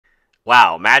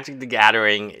Wow, Magic the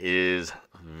Gathering is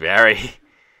very,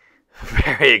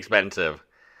 very expensive.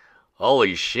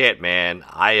 Holy shit, man.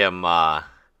 I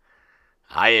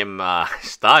am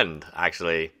stunned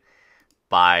actually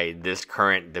by this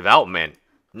current development.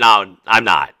 No, I'm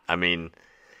not. I mean,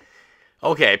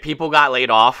 okay, people got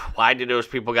laid off. Why did those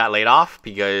people got laid off?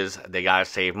 Because they gotta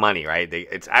save money, right?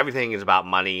 It's everything is about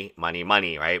money, money,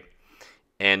 money, right?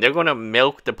 And they're gonna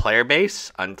milk the player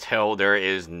base until there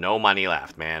is no money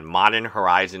left, man. Modern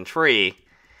Horizon 3,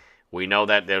 we know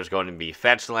that there's going to be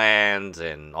fetch lands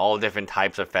and all different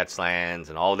types of fetch lands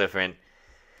and all different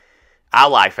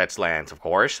ally fetch lands, of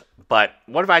course. But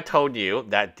what if I told you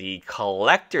that the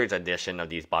collector's edition of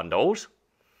these bundles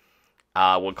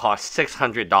would cost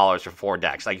 $600 for 4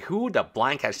 decks? Like, who the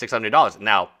blank has $600?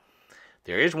 Now,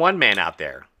 there is one man out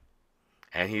there,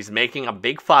 and he's making a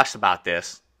big fuss about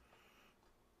this,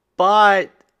 but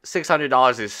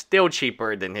 $600 is still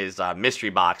cheaper than his mystery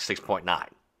box 6.9.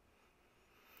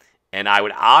 And I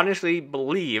would honestly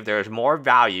believe there's more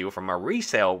value from a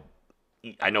resale.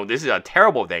 I know this is a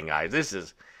terrible thing, guys. This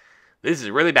is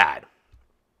really bad.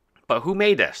 But who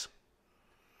made this?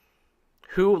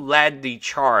 Who led the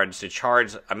charge to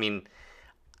charge? I mean,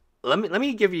 let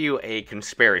me give you a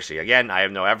conspiracy. Again, I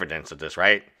have no evidence of this,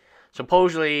 right?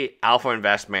 Supposedly, Alpha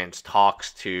Investments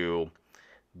talks to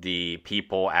the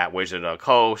people at Wizard of the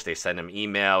Coast. They send them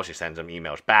emails. She sends them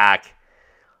emails back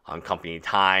on company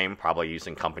time, probably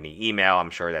using company email.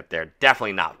 I'm sure that they're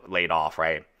definitely not laid off,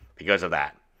 right? Because of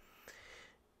that.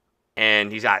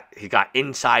 And he's got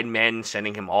inside men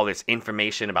sending him all this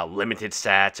information about limited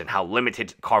sets and how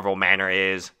limited Carvel Manor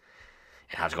is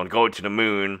and how it's going to go to the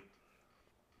moon.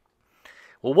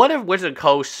 Well, what if Wizard of the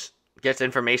Coast gets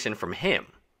information from him?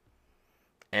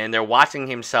 And they're watching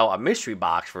him sell a mystery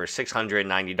box for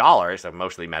 $690 of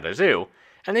mostly MetaZoo.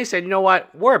 And they said, you know what?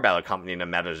 We're a better company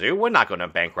than MetaZoo. We're not going to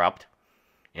bankrupt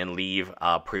and leave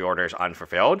pre-orders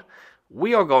unfulfilled.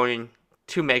 We are going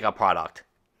to make a product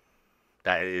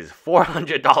that is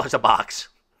 $400 a box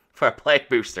for a play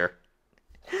booster.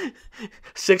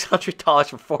 $600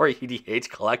 for 4 EDH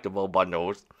collectible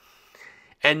bundles.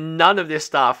 And none of this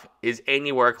stuff is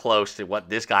anywhere close to what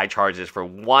this guy charges for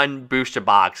one booster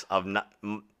box of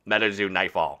MetaZoo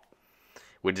Nightfall,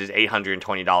 which is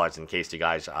 $820 in case you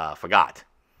guys forgot.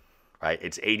 Right?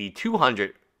 It's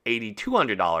 $8,200,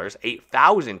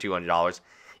 $8,200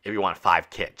 if you want 5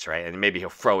 kits, right? And maybe he'll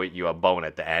throw you a bone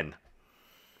at the end.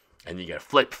 And you get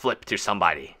flip to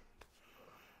somebody.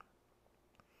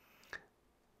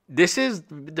 This is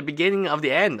the beginning of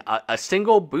the end. A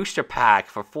single booster pack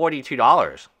for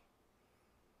 $42.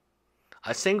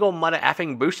 A single mother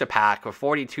effing booster pack for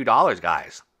 $42,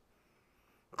 guys.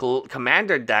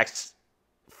 Commander decks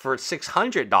for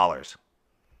 $600.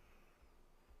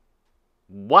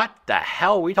 What the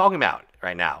hell are we talking about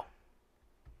right now?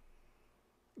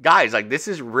 Guys, like, this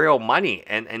is real money.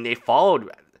 And they followed.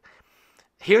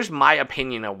 Here's my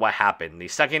opinion of what happened. The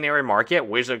secondary market,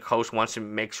 Wizard Coast wants to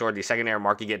make sure the secondary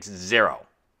market gets zero.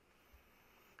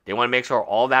 They want to make sure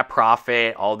all that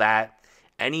profit, all that,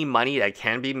 any money that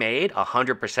can be made,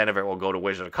 100% of it will go to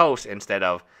Wizard Coast instead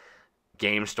of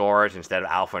game stores, instead of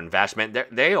Alpha Investment.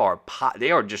 They are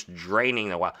just draining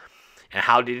the well. And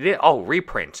how did it? Oh,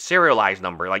 reprint, serialized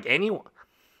number. Like the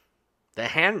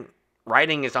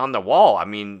handwriting is on the wall. I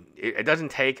mean, it doesn't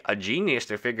take a genius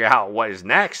to figure out what is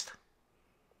next.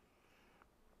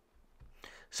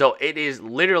 So it is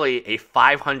literally a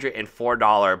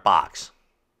 $504 box.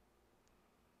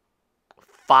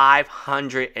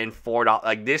 $504.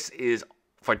 Like, this is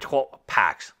for 12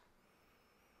 packs.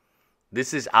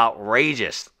 This is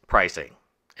outrageous pricing.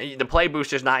 And the play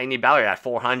booster's not any better at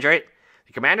 $400.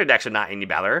 The commander decks are not any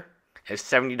better. It's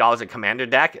 $70 a commander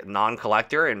deck,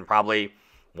 non-collector, and probably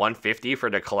 $150 for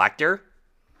the collector.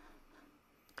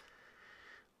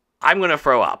 I'm going to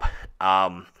throw up.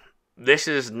 This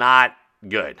is not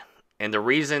good. And the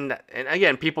reason, and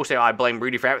again, people say, oh, I blame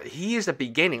Rudy for everything. He is the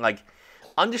beginning. Like,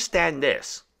 understand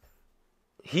this.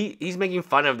 He's making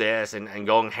fun of this and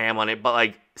going ham on it, but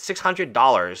like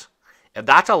 $600, if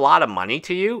that's a lot of money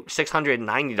to you,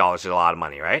 $690 is a lot of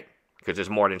money, right? Because there's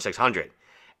more than $600.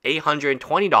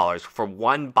 $820 for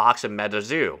one box of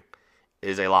MetaZoo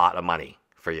is a lot of money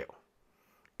for you.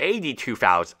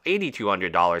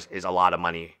 $8,200 is a lot of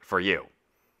money for you.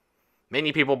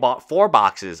 Many people bought 4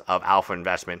 boxes of Alpha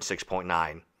Investment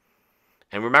 6.9.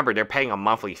 And remember, they're paying a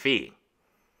monthly fee.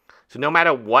 So no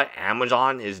matter what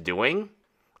Amazon is doing,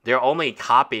 they're only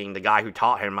copying the guy who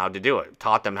taught them how to do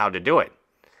it.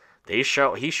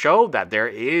 He showed that there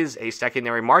is a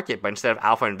secondary market, but instead of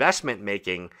Alpha Investment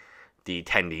making the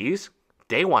attendees,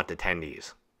 they want the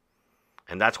attendees.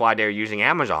 And that's why they're using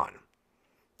Amazon.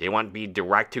 They want to be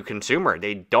direct to consumer.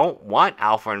 They don't want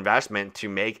Alpha Investment to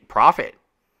make profit.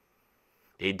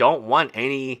 They don't want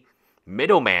any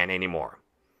middleman anymore.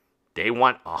 They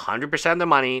want 100% of the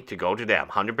money to go to them,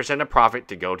 100% of profit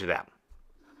to go to them.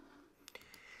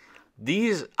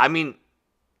 This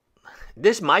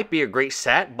might be a great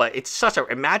set, but it's such a...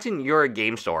 Imagine you're a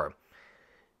game store.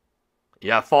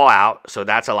 You have Fallout, so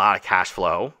that's a lot of cash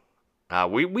flow.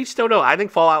 We still don't. I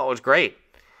think Fallout was great.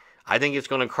 I think it's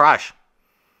going to crush.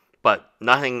 But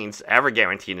nothing is ever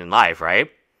guaranteed in life, right?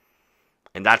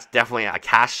 And that's definitely a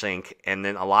cash sink. And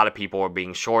then a lot of people are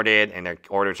being shorted and their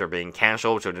orders are being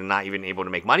canceled, so they're not even able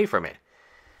to make money from it.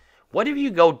 What if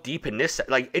you go deep in this?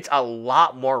 Like, it's a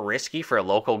lot more risky for a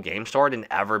local game store than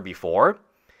ever before.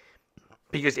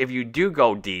 Because if you do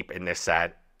go deep in this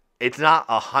set, it's not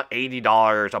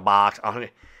 $80 a box.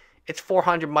 It's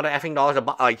 $400 mother effing dollars a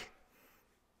box. Like,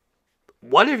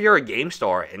 what if you're a game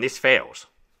store and this fails?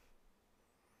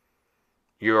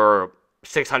 Your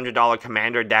 $600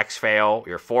 commander decks fail.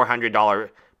 Your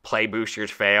 $400 play boosters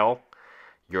fail.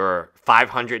 Your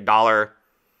 $500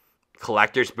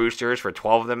 collector's boosters for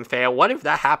 12 of them fail. What if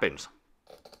that happens?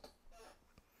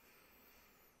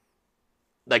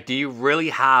 Like, do you really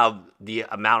have the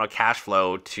amount of cash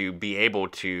flow to be able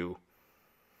to...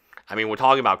 I mean, we're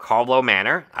talking about Carlo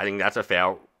Manor. I think that's a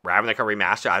fail. Ravnica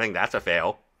Remaster, I think that's a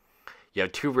fail. You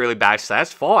have two really bad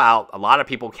sets. Fallout, a lot of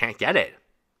people can't get it.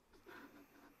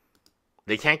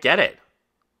 They can't get it.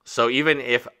 So even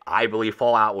if I believe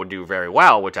Fallout will do very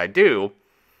well, which I do,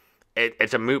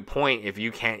 it's a moot point if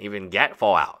you can't even get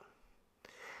Fallout.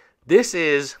 This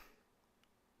is...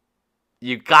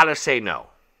 You gotta say no.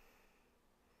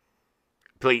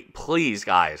 Please,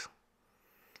 guys.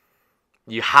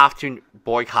 You have to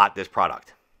boycott this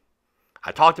product.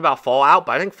 I talked about Fallout,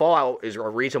 but I think Fallout is a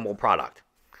reasonable product.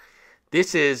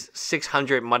 This is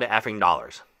 $600 mother effing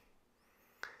dollars.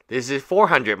 This is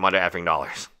 $400 mother effing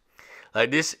dollars. Like,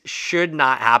 this should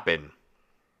not happen.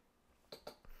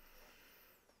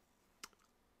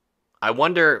 I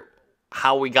wonder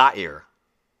how we got here.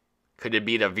 Could it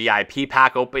be the VIP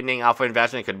pack opening Alpha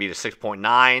Investment? Could it be the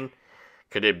 6.9?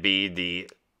 Could it be the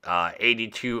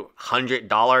 $8,200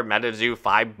 MetaZoo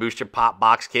 5 booster pop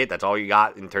box kit? That's all you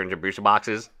got in terms of booster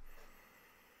boxes.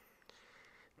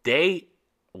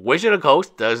 Wizard of the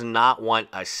Coast does not want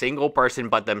a single person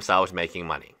but themselves making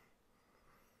money.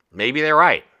 Maybe they're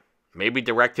right. Maybe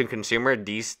direct-to-consumer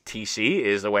DTC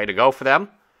is the way to go for them.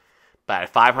 But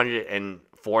at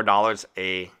 $504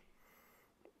 a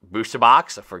booster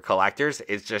box for collectors,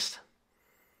 it's just...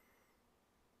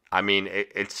 I mean,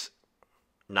 it's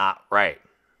not right.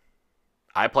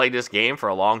 I played this game for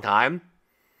a long time.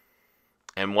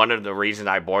 And one of the reasons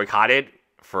I boycotted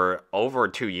for over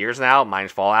 2 years now,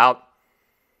 minus Fallout,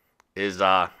 is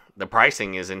the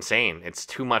pricing is insane. It's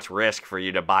too much risk for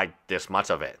you to buy this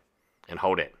much of it and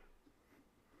hold it.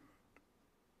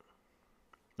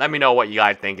 Let me know what you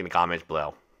guys think in the comments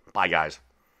below. Bye, guys.